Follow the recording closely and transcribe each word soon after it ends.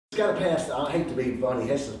got to pass, I hate to be funny, he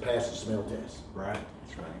has to pass the smell test. Right.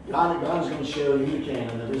 That's right. God is going to show you the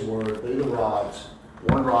canon of his word through the rods.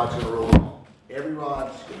 One rod's going to rule them all. Every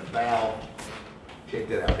rod's going to bow. Check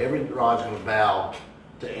that out. Every rod's going to bow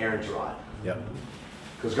to Aaron's rod. Yep.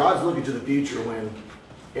 Because God's looking to the future when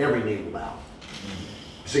every knee will bow.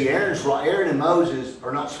 See, Aaron and Moses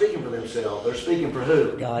are not speaking for themselves. They're speaking for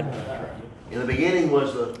who? God. In the beginning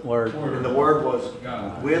was the Word. And the Word was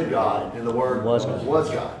God. with God, and the Word Was was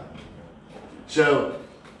God. God. So,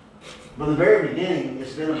 from the very beginning,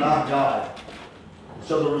 it's been about God.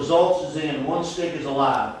 So the results is in one stick is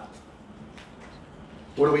alive.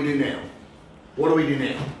 What do we do now? What do we do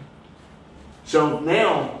now? So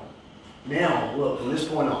now, look, from this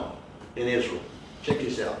point on, in Israel, check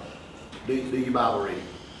this out. Do your Bible reading.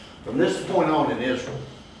 From this point on in Israel,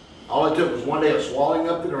 all it took was one day of swallowing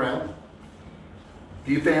up the ground, a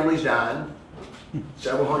few families dying,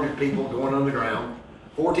 several hundred people going underground,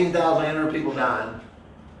 14,800 people dying,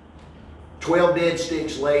 12 dead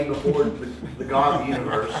sticks laid before the God of the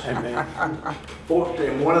universe.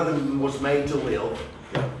 And one of them was made to live.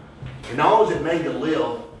 And not only was it made to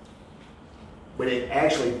live, but it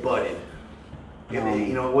actually budded. It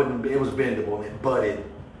was bendable, and it budded,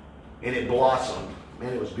 and it blossomed.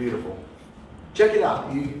 Man, it was beautiful. Check it out.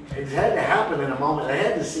 It had to happen in a moment. They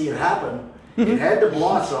had to see it happen. It had to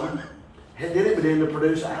blossom. And then it began to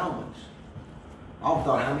produce almonds. I often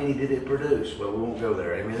thought, how many did it produce? Well, we won't go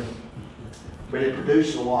there, amen? But it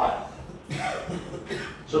produced a lot.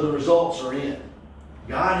 So the results are in.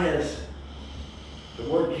 God has, the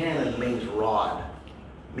word canon means rod,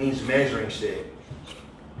 means measuring stick.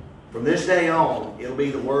 From this day on, it'll be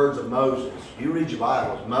the words of Moses. You read your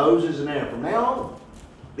Bibles, Moses and Aaron. From now on,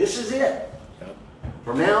 this is it.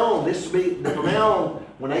 From now on,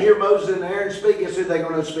 when they hear Moses and Aaron speak, guess who they're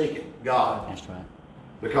going to speak it? God. That's right.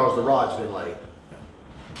 Because the rod's been laid.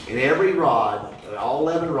 And every rod, all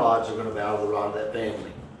 11 rods are going to bow to the rod of that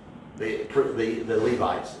family. The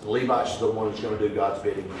Levites. The Levites are the ones who's going to do God's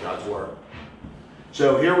bidding and God's work.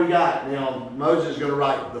 So here we got, Moses is going to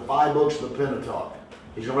write the 5 books of the Pentateuch.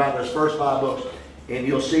 He's going to write those first 5 books. And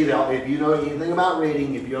you'll see that if you know anything about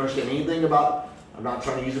reading, if you understand anything about, I'm not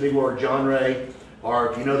trying to use a big word, genre,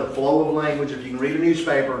 or if you know the flow of language, if you can read a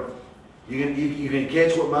newspaper, you can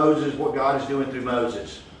catch what God is doing through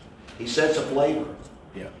Moses. He sets a flavor.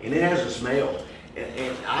 Yeah. And it has a smell.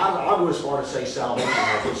 And I go as far to say salvation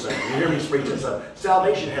has a sound. You hear me preach this up.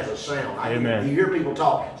 Salvation has a sound. Amen. You hear people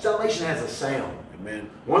talk. Salvation has a sound. Amen.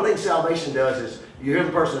 One thing salvation does is you hear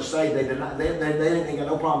the person say they ain't got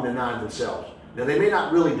no problem denying themselves. Now they may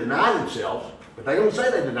not really deny themselves, but they're going to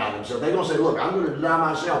say they deny themselves. They're going to say, look, I'm going to deny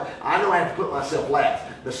myself. I know I have to put myself last.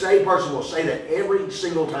 The saved person will say that every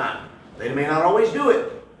single time. They may not always do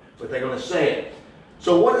it, but they're going to say it.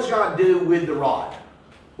 So what does God do with the rod?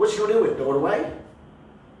 What's he going to do with it? Throw it away?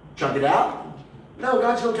 Chunk it out? No,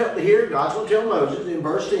 God's going to tell here. God's going to tell Moses in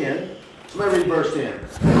verse 10. Somebody read verse 10.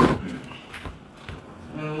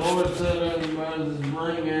 And the Lord said unto Moses,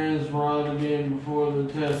 bring Aaron's rod again before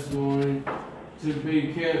the testimony to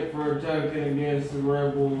be kept for a token against the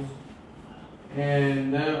rebels,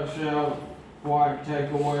 and thou shalt quite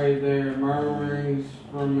take away their murmurings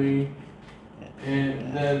from me,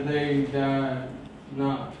 and that they die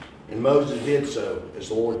not. And Moses did so, as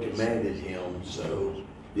the Lord commanded him, so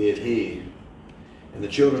did he. And the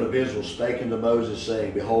children of Israel spake unto Moses,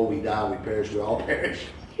 saying, behold, we die, we perish, we all perish.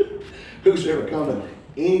 Whosoever cometh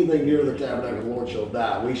anything near the tabernacle of the Lord shall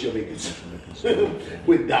die. We shall be consumed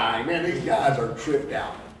with dying. Man, these guys are tripped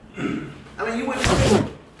out. I mean, you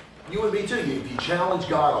would be too if you challenge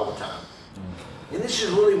God all the time. And this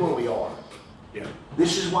is really where we are. Yeah.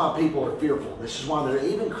 This is why people are fearful. This is why there are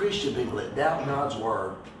even Christian people that doubt God's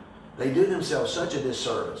word. They do themselves such a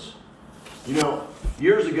disservice.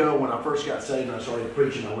 Years ago when I first got saved and I started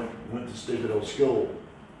preaching, I went to stupid old school.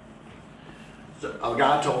 So a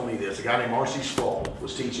guy told me this. A guy named R.C. Sproul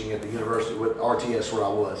was teaching at the university with RTS where I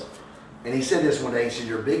was. And he said this one day. He said,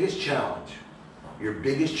 your biggest challenge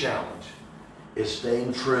is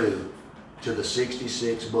staying true to the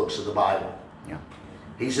 66 books of the Bible. Yeah.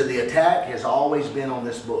 He said, the attack has always been on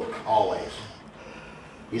this book, always.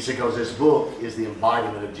 He said, because this book is the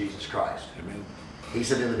embodiment of Jesus Christ. Amen. He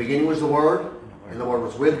said, in the beginning was the Word, and the Word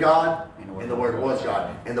was with God, and the Word was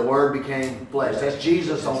God. And the Word became flesh. That's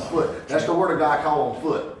Jesus on foot. That's the Word of God called on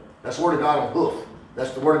foot. That's the Word of God on hoof.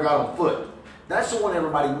 That's the Word of God on foot. That's the one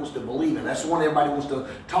everybody wants to believe in. That's the one everybody wants to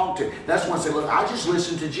talk to. That's the one say, look, I just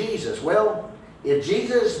listen to Jesus. Well, if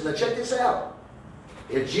Jesus, now check this out.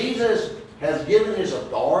 If Jesus has given his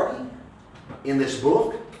authority in this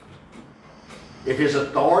book, if his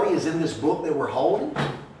authority is in this book that we're holding,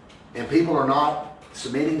 and people are not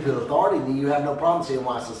submitting to authority, then you have no problem seeing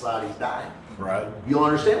why society's dying. Right. You'll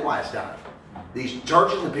understand why it's dying. These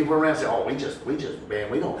churches and people around say, "Oh, we just, man,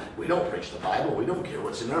 we don't preach the Bible. We don't care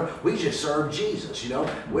what's in there. We just serve Jesus." You know.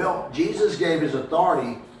 Well, Jesus gave his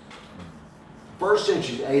authority. First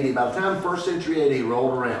century AD. By the time first century AD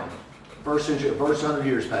rolled around, first 100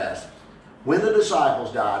 years passed. When the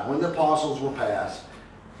disciples died, when the apostles were passed,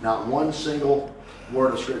 not one single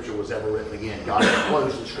word of Scripture was ever written again. God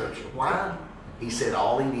closed the Scripture. Why? He said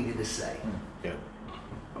all he needed to say. Yeah.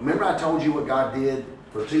 Remember I told you what God did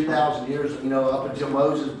for 2,000 years, you know, up until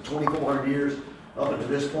Moses, 2,400 years, up until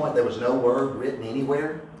this point, there was no word written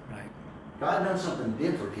anywhere. Right. God done something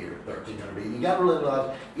different here, 1,300 BC. You got to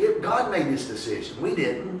realize, God made this decision. We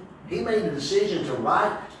didn't. He made the decision to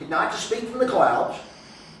write, not to speak from the clouds,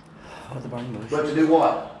 but to do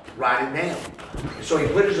what? Write it down. So he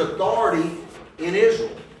put his authority in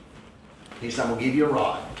Israel. He said, I'm going to give you a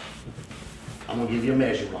rod. I'm going to give you a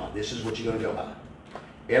measuring rod. This is what you're going to go by.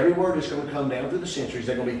 Every word that's going to come down through the centuries,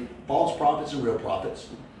 they're going to be false prophets and real prophets.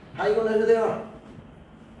 How are you going to know who they are?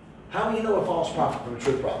 How do you know a false prophet from a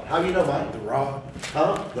true prophet? How do you know, Mike? The rod.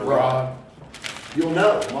 Huh? The rod. You'll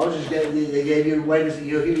know. Moses gave you a way to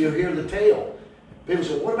you'll hear the tale. People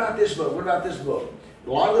say, what about this book? What about this book? A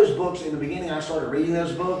lot of those books, in the beginning, I started reading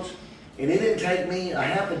those books, and it didn't take me a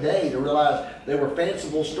half a day to realize they were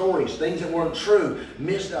fanciful stories, things that weren't true,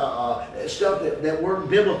 stuff that weren't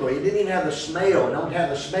biblical. It didn't even have the smell. It don't have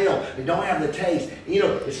the smell. It don't have the taste. You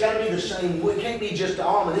know, it's got to be the same wood. It can't be just the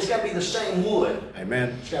almond. It's got to be the same wood.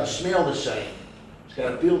 Amen. It's got to smell the same. It's got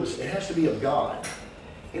to feel the same. It has to be of God.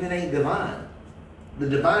 And it ain't divine. The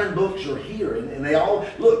divine books are here, and they all,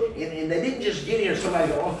 look, and they didn't just get here and somebody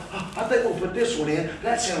go, oh, I think we'll put this one in.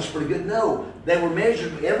 That sounds pretty good. No, they were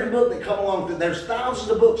measured. Every book that come along, there's thousands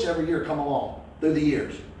of books every year come along through the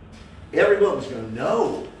years. Every book is going,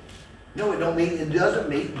 no, it doesn't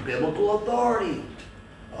meet biblical authority.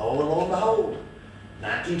 Oh, and lo and behold,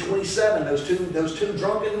 1927, those two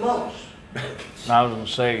drunken monks. I was going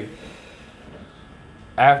to say,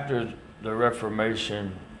 after the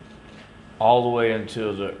Reformation, all the way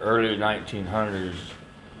until the early 1900s,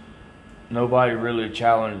 nobody really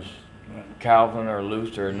challenged Calvin or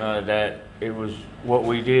Luther or none of that. It was what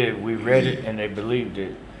we did. We read it and they believed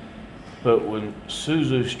it. But when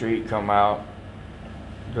Suzu Street come out,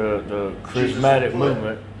 the charismatic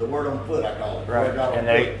movement, the word on foot, I call it. right? And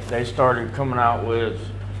they started coming out with,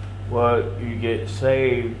 well, you get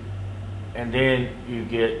saved, and then you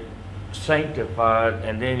get sanctified,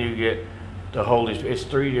 and then you get the Holy Spirit. It's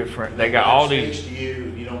three different. They got all these. To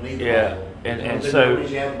you, you don't need the Yeah, Bible. and so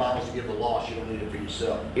you have Bibles to give the lost. You don't need it for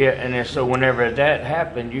yourself. yeah, and then so whenever that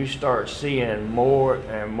happened, you start seeing more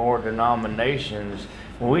and more denominations.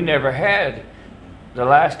 We never had. The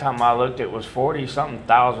last time I looked, it was 40-something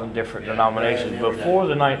thousand different denominations. Before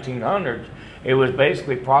the 1900s, it was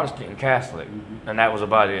basically Protestant and Catholic, and that was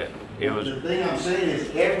about it. It was. The thing I'm saying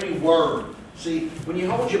is every word. See, when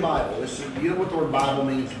you hold your Bible, you know what the word Bible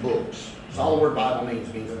means? Books. That's all the word Bible means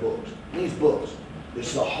books. It means books.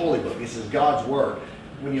 This is a holy book. This is God's word.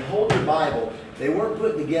 When you hold your Bible, they weren't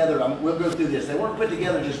put together. We'll go through this. They weren't put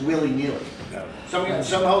together just willy-nilly. No.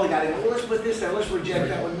 Some holy guy, well, let's put this there. Let's reject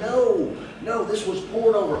that one. No. This was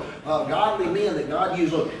poured over godly men that God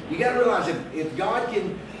used. Look, you got to realize if God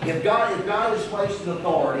has placed the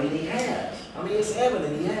authority, and He has. I mean, it's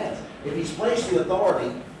evident He has. If He's placed the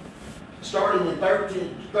authority, starting in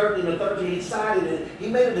 13 or 13, he decided that he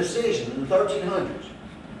made a decision in the 1300s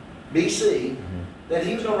BC that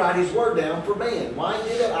he was going to write His word down for man. Why he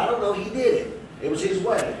did it, I don't know. He did it. It was His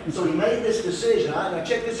way. So He made this decision. Now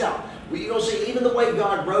check this out. Well, you're going to see even the way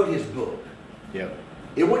God wrote His book. Yep.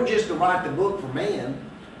 It wasn't just to write the book for man.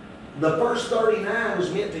 The first 39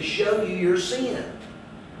 was meant to show you your sin.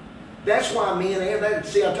 That's why men,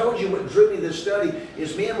 see, I told you what drew me to this study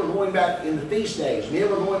is men were going back in the feast days. Men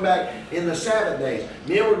were going back in the Sabbath days.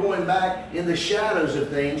 Men were going back in the shadows of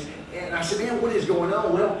things. And I said, man, what is going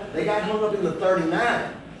on? Well, they got hung up in the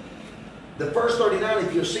 39. The first 39,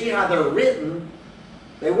 if you'll see how they're written,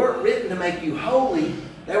 they weren't written to make you holy.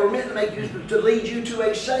 They were meant to lead you to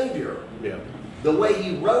a Savior. Yeah. The way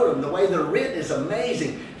He wrote them, the way they're written is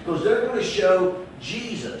amazing because they're going to show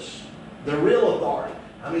Jesus, the real authority.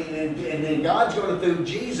 I mean, and then God's going to, through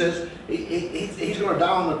Jesus, He's going to die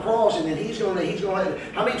on the cross, and then He's going to.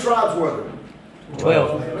 How many tribes were there?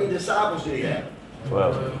 12. How many disciples did He have?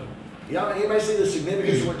 12. Anybody see the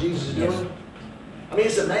significance of what Jesus is doing? I mean,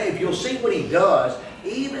 it's amazing. If you'll see what He does,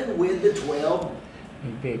 even with the 12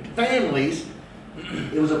 families,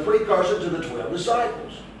 it was a precursor to the 12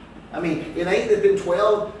 disciples. I mean, it ain't that them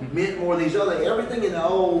 12 meant more of these other. Everything in the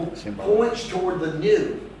old points toward the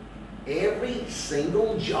new. Every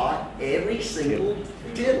single jot, every single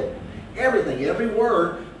tittle, everything, every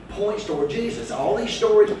word points toward Jesus. All these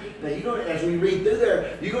stories, now you're going to, as we read through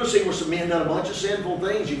there, you're going to see where some men done a bunch of sinful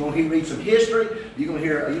things. You're going to read some history. You're going to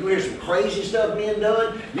hear some crazy stuff men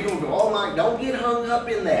done. You're going to go, oh my, don't get hung up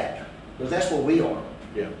in that, because that's what we are.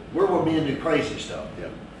 Yeah. We're where men do crazy stuff. Yeah.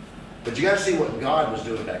 But you got to see what God was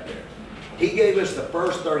doing back there. He gave us the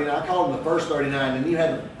first 39. I call them the first 39, and you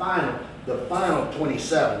had the final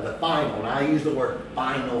 27, the final. And I use the word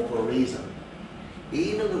final for a reason.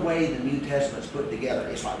 Even the way the New Testament's put together,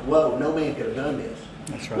 it's like, whoa, no man could have done this.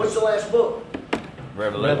 That's right. What's the last book?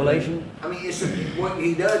 Revelation. I mean, it's what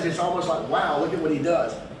he does. It's almost like, wow, look at what he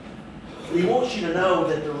does. He wants you to know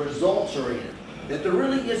that the results are in. That there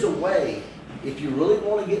really is a way, if you really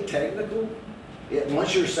want to get technical,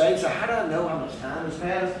 once you're saved, so how do I know how much time has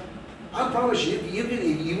passed? I promise you, if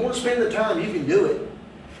you want to spend the time, you can do it.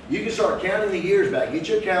 You can start counting the years back. Get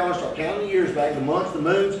your calendar, start counting the years back, the months, the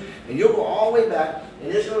moons, and you'll go all the way back,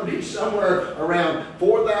 and it's going to be somewhere around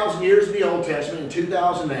 4,000 years in the Old Testament and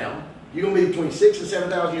 2,000 now. You're going to be between 6,000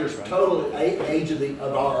 and 7,000 years total age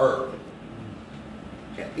of our earth.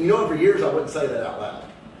 You know, for years I wouldn't say that out loud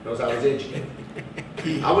because I was educated.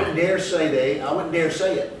 I wouldn't dare say that. I wouldn't dare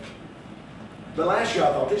say it. But last year I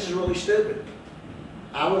thought, this is really stupid.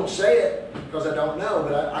 I won't say it because I don't know,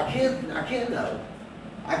 but I can't know.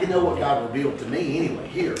 I can know what God revealed to me anyway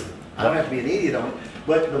here. I don't have to be an idiot on it.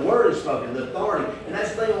 But the word is spoken, the authority. And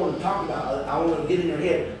that's the thing I want to talk about. I want to get in your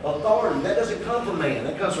head. Authority, that doesn't come from man.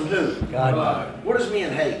 That comes from who? God. What does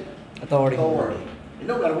men hate? Authority. Authority. And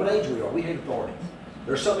no matter what age we are, we hate authority.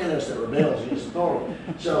 There's something in us that rebels against authority.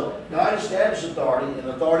 So God established authority, and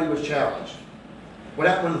authority was challenged. What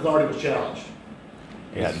happened when authority was challenged?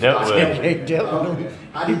 Yeah, dealt with it. Okay.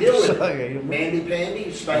 How do you deal with it?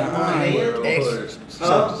 Mandy-pandy, spank him on the hand?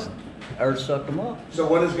 Huh? Earth sucked them up. So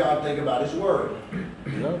what does God think about His Word?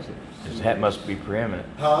 He loves it. That must be preeminent.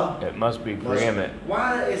 Huh? It must be preeminent.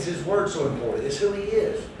 Why is His Word so important? It's who He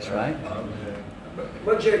is. That's right.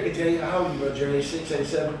 Brother Jerry can tell you, how old are you, Brother Jerry? 6, 8,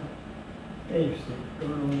 7? 86,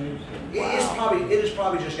 going on 86. It has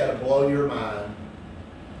probably just got to blow your mind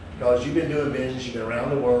because you've been doing business, you've been around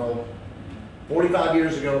the world. 45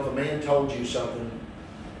 years ago, if a man told you something,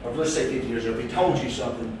 or let's say 50 years ago, if he told you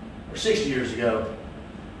something, or 60 years ago,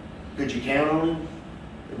 could you count on him?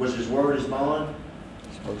 Was his word his bond?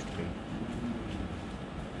 It's supposed to be.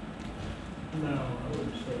 No, I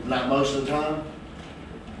wouldn't say. Not most of the time?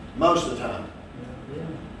 Most of the time. Yeah.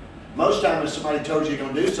 Most time, if somebody told you you're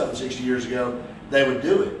going to do something 60 years ago, they would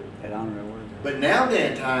do it. That honor their word. But now,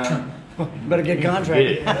 Dan time, Better get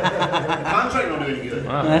contracted. Get the contract don't do any good.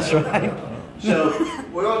 That's right. So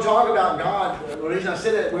we're going to talk about God. The reason I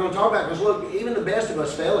said that, we're going to talk about because look, even the best of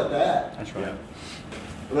us fail at that. That's right.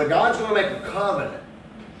 But God's going to make a covenant.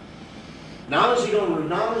 Not only is He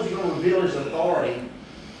going to reveal His authority,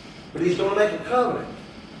 but He's going to make a covenant.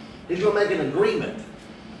 He's going to make an agreement.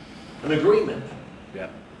 An agreement. Yeah.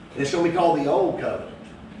 And it's going to be called the Old Covenant.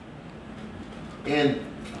 And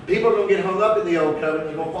people are going to get hung up in the Old Covenant.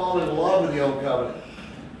 They're going to fall in love with the Old Covenant.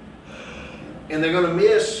 And they're going to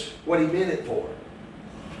miss what He meant it for.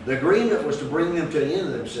 The agreement was to bring them to the end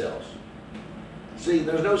of themselves. See,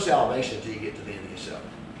 there's no salvation until you get to the end of yourself.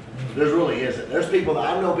 There really isn't. There's people that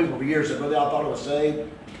I've known people for years that really I thought I was saved. And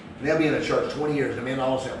they'll be in a church 20 years and then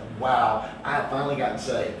all of a sudden, wow, I have finally gotten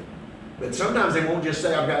saved. But sometimes they won't just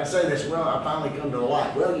say, I've gotten saved. They say, well, I finally come to the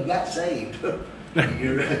light. Well, you got saved.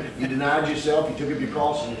 You denied yourself, you took up your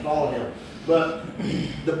cross and you followed Him. But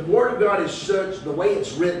the Word of God is such, the way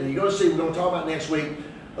it's written, and you're going to see, we're going to talk about next week,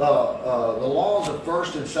 the laws of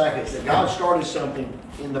first and seconds, that God started something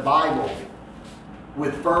in the Bible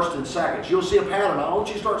with first and seconds. You'll see a pattern. I want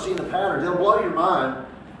you to start seeing the patterns. It'll blow your mind.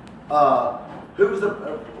 Who was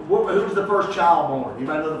the first child born?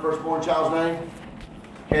 Anybody know the firstborn child's name?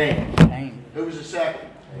 Cain. Cain. Who was the second?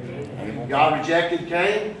 God rejected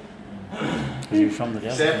Cain. Because he was from the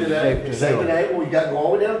devil. Accepted Abel. We got to go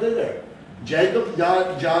all the way down through there. Jacob,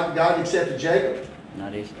 God accepted Jacob.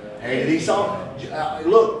 Not Esau. And Esau.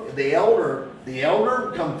 Look, the elder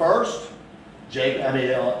come first.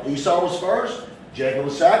 Esau was first. Jacob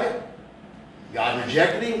was second. God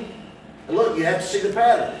rejected him. And look, you have to see the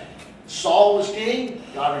pattern. Saul was king.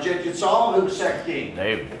 God rejected Saul. Who was second king?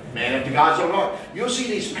 David. Man after God's own heart. You'll see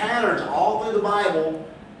these patterns all through the Bible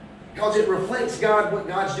because it reflects God, what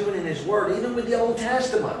God's doing in His Word, even with the Old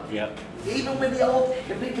Testament. Yep. Even with the Old,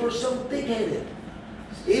 and people are so big-headed.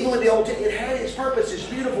 Even with the Old Testament, it had its purpose. It's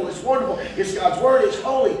beautiful. It's wonderful. It's God's Word. It's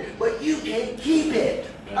holy. But you can't keep it.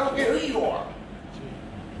 I don't care who you are.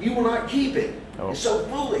 You will not keep it. Oh. It's so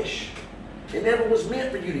foolish. It never was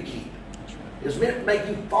meant for you to keep. It was meant to make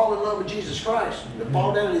you fall in love with Jesus Christ. To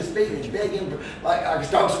fall down at his feet and beg him, like I was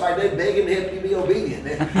talking to somebody today, beg him to help you be obedient.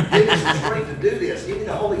 Man, give me some strength to do this. Give me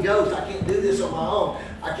the Holy Ghost. I can't do this on my own.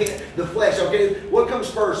 I can't. The flesh, okay? What comes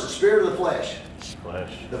first, the spirit or the flesh?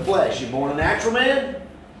 Flesh. The flesh. You're born a natural man,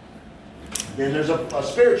 then there's a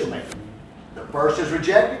spiritual man. The first is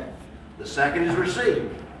rejected, the second is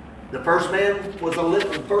received. The first man was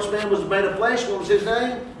made of flesh. What was his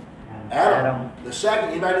name? Adam. The second,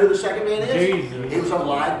 anybody know who the second man is? Jesus. He was a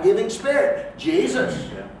life-giving spirit. Jesus.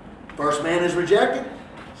 First man is rejected.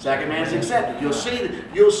 Second man is accepted. You'll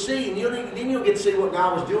see, and then you'll get to see what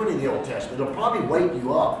God was doing in the Old Testament. It'll probably wake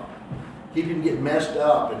you up, keep you from getting messed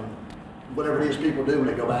up, and whatever it is people do when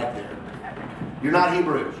they go back there. You're not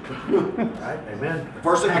Hebrews. Right? Amen. The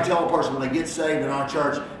first thing I tell a person when they get saved in our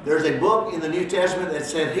church, there's a book in the New Testament that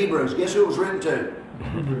said Hebrews. Guess who it was written to?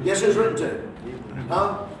 Guess who it was written to?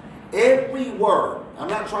 Huh? Every word, I'm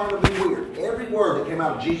not trying to be weird, every word that came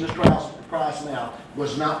out of Jesus Christ's mouth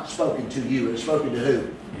was not spoken to you. It was spoken to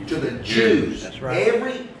who? To the Jews. That's right.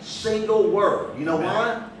 Every single word. You know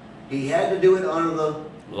why? He had to do it under the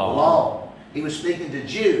law. He was speaking to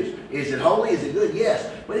Jews. Is it holy? Is it good? Yes.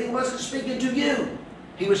 But he wasn't speaking to you.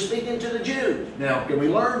 He was speaking to the Jews. Now, can we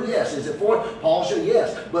learn? Yes. Is it for Paul said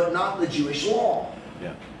yes, but not the Jewish law.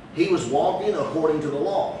 Yeah. He was walking according to the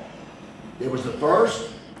law. There was the first,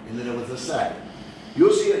 and then there was the second.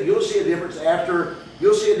 You'll see a difference after.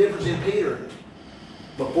 You'll see a difference in Peter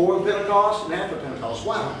before Pentecost and after Pentecost.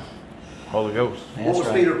 Why? Holy Ghost. What That's was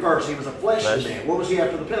right. Peter first? He was a fleshly Flesh. man. What was he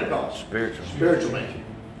after the Pentecost? Spiritual. Spiritual man.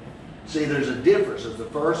 See, there's a difference. There's the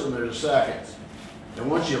first and there's the second. And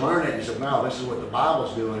once you learn that, you say, "Wow, this is what the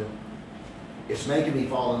Bible's doing. It's making me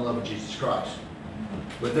fall in love with Jesus Christ."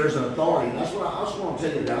 But there's an authority, and that's what I just want to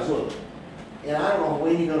tell you guys. Look, and I don't know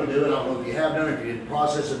when you're going to do it. I don't know if you have done it, if you're in the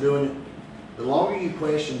process of doing it. The longer you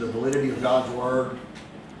question the validity of God's word,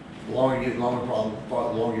 the longer your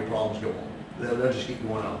problems go on. They'll just keep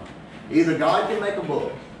going on. Either God can make a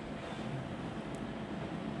book.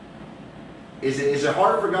 Is it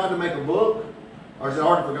harder for God to make a book, or is it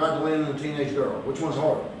harder for God to land on a teenage girl? Which one's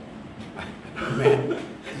harder?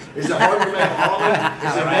 Is it hard to make an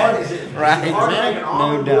almond? Is it hard to make an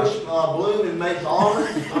almond bush bloom and make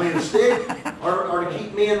almond? I mean, a stick, or to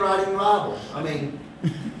keep men writing Bibles? I mean,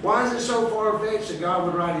 why is it so far-fetched that God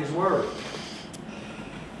would write His Word?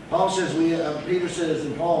 Paul says Peter says,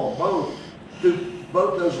 and Paul both through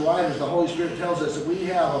both those writers, the Holy Spirit tells us that we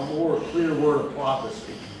have a more clear word of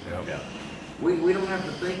prophecy. Yeah. We don't have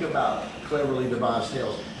to think about cleverly devised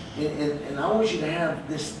tales. And I want you to have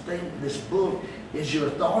this book is your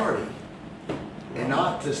authority. And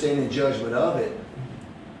not to stand in judgment of it,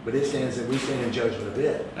 but it stands that we stand in judgment of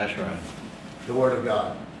it. That's right. The Word of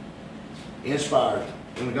God. Inspired.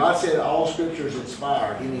 And when God said all Scripture is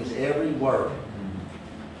inspired, He means every word.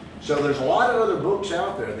 So there's a lot of other books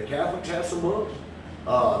out there. The Catholics have some books.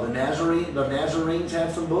 The Nazarenes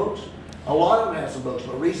have some books. A lot of them have some books,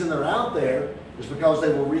 but the reason they're out there is because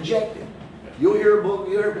they were rejected. You'll hear a book.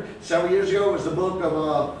 Several years ago, it was the book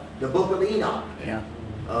of Enoch. Yeah.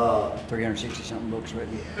 360 something books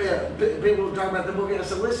written. Yeah, people were talking about the book, and I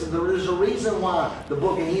said, listen, there's a reason why the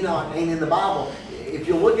book of Enoch ain't in the Bible. If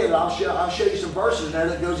you look at it, I'll show you some verses there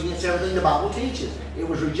that goes against everything the Bible teaches. It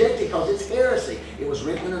was rejected because it's heresy. It was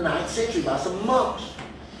written in the 9th century by some monks.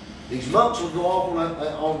 These monks would go off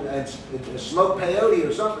on a smoke peyote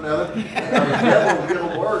or something or other, devil would give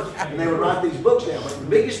them words, and they would write these books down. But the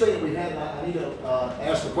biggest thing that we've had, and I need to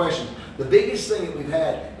ask the question, the biggest thing that we've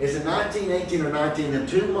had is in 1918 or 19, the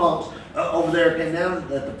two monks over there came down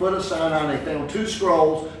at the foot of Sinai, and they found two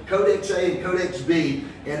scrolls, Codex A and Codex B,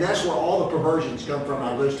 and that's where all the perversions come from,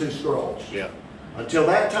 out of those two scrolls. Yeah. Until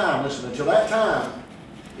that time,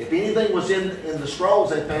 if anything was in the scrolls,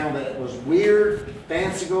 they found that it was weird,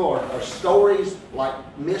 fanciful, or stories like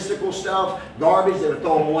mystical stuff, garbage, they would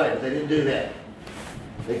throw them away, but they didn't do that.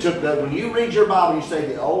 They took when you read your Bible, you say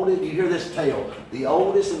you hear this tale, the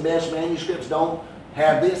oldest and best manuscripts don't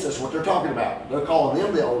have this. That's what they're talking about. They're calling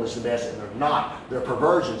them the oldest and best, and they're not. They're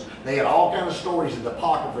perversions. They had all kinds of stories in the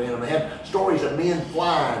Apocrypha in them. They had stories of men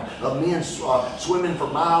flying, of men swimming for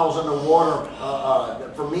miles underwater,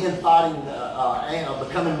 for men fighting,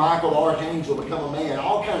 becoming Michael Archangel, become a man.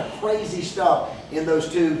 All kind of crazy stuff in those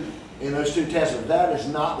two testaments. That is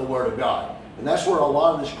not the Word of God, and that's where a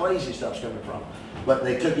lot of this crazy stuff's coming from. But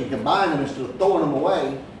they took and combined them instead of throwing them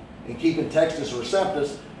away and keeping Textus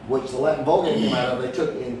Receptus, which the Latin Vulgate came out of. They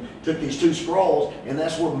took these two scrolls, and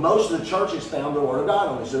that's where most of the churches found the Word of God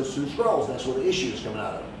on, is those two scrolls. That's where the issue is coming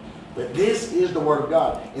out of. But this is the Word of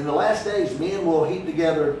God. In the last days, men will heap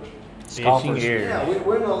together Scoffers. Yeah,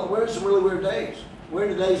 we're in some really weird days. We're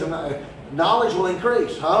in the days of knowledge will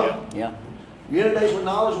increase, huh? Yeah, You're in days when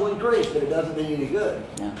knowledge will increase, but it doesn't do you any good.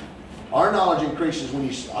 yeah. Our knowledge increases when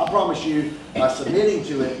I promise you, by submitting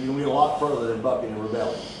to it, you'll get a lot further than bucking and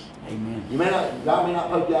rebelling. Amen. God may not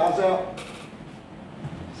poke your eyes out.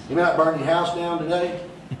 He may not burn your house down today,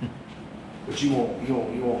 but you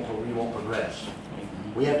won't progress.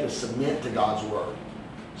 We have to submit to God's word.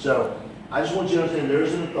 So I just want you to understand there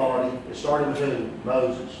is an authority. It started with who?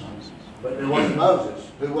 Moses. But it wasn't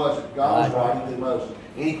Moses. Who was it? God was writing through Moses.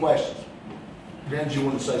 Any questions? Grant, you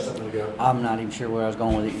wanted to say something ago? I'm not even sure where I was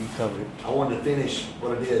going with it. You covered it. I wanted to finish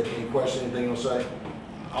what I did. Any question, anything you'll say?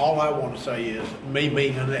 All I want to say is, me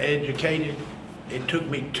being uneducated, it took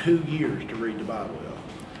me 2 years to read the Bible.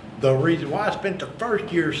 The reason why I spent the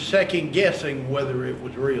first year second guessing whether it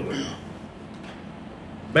was real or not.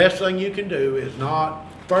 Best thing you can do is not,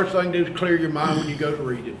 first thing to do is clear your mind when you go to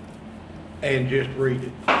read it. And just read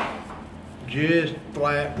it. Just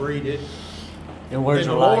flat read it. The words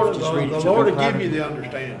And of the life, Lord, just read it. the So no Lord will private- give you the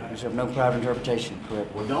understanding. so no private interpretation,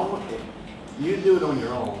 correct? Well, don't. You do it on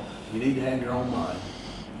your own. You need to have your own mind.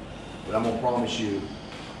 But I'm gonna promise you,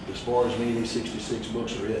 as far as me, these 66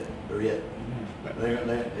 books are it. They're it.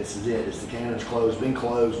 This is it. It's the canon's closed. Been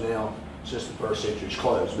closed now since the first century. It's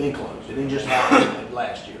closed. Been closed. It didn't just happen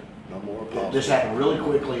last year. No more apostles. This happened really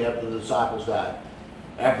quickly after the disciples died.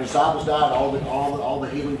 After the disciples died, all the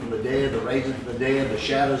healing from the dead, the raising from the dead, the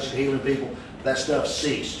shadows healing people, that stuff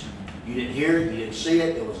ceased. You didn't hear it, you didn't see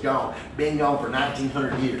it, it was gone. Been gone for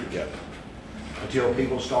 1900 years. Yep. Until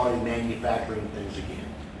people started manufacturing things again.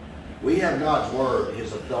 We have God's word,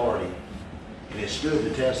 his authority, and it stood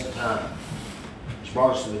the test of time. It's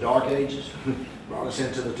brought us to the dark ages, brought us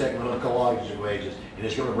into the technological ages, and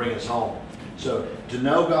it's going to bring us home. So to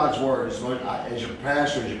know God's word, as your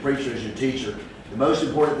pastor, as your preacher, as your teacher, the most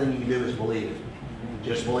important thing you can do is believe it.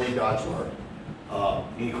 Just believe God's word.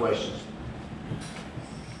 Any questions?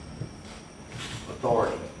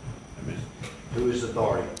 Authority. Amen. Who is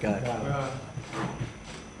authority? God.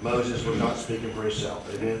 Moses was not speaking for himself.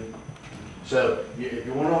 Amen? So, if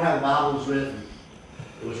you want to know how the Bible was written,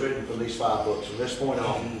 it was written from these 5 books. From this point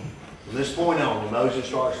on, when Moses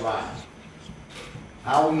starts writing,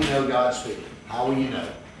 how will you know God's speaking? How will you know?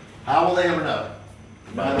 How will they ever know?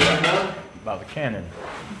 By the know? By the canon.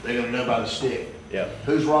 They're going to know by the stick. Yeah.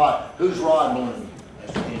 Who's Rod Moon?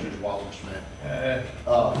 That's Andrew's Wallace, man. I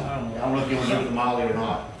don't know if you want to do it with Molly or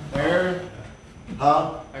not. Aaron,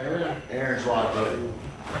 Huh? Aaron, Aaron's Rod Moon.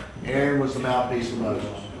 Aaron was the mouthpiece of Moses.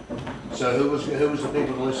 So who was the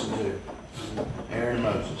people to listen to? Aaron and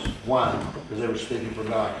Moses. Why? Because they were speaking for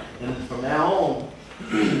God. And from now on,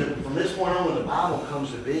 from this point on, when the Bible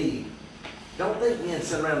comes to be, don't think men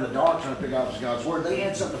sit around in the dark trying to figure out what's God's word. They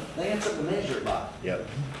had something to measure it by. Yep.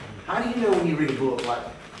 How do you know when you read a book? Like,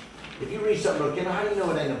 if you read something, how do you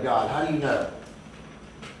know it ain't of God? How do you know?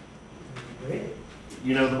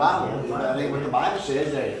 You know the Bible. I think what the Bible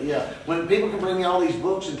says that, yeah. When people can bring me all these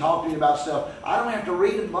books and talk to me about stuff, I don't have to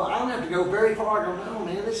read them. I don't have to go very far. I go, no,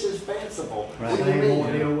 man, this is fanciful. Right. What do you Same more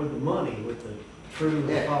mean? deal with the money, with the true and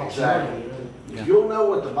Yeah, false exactly. money, you know. Yeah. You'll know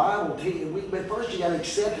what the Bible teaches. But first you got to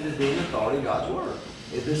accept it as being the authority of God's word.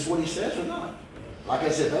 If this is what he says or not. Like I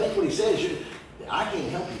said, if that's what he says, I can't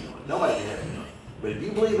help you do it. Nobody can help you do it. But if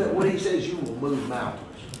you believe that what he says, you will move mountains.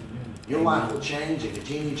 Your life will change and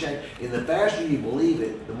continue to change. And the faster you believe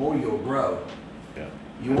it, the more you'll grow. Yeah.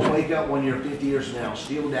 You won't wake up when you're 50 years from now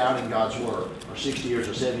still doubting God's word, or 60 years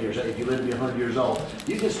or 70 years. If you live to be 100 years old,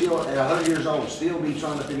 you can still, at 100 years old, still be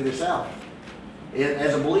trying to figure this out. And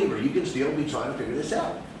as a believer, you can still be trying to figure this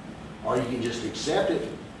out. Or you can just accept it.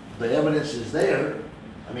 The evidence is there.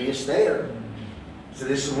 I mean, it's there. So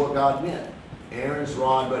this is what God meant. Aaron's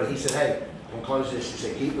rod, but he said, hey, I'm going to close this. He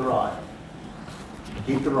said, keep the rod.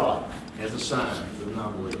 Keep the rod as a sign for the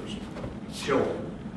non-believers. Show them.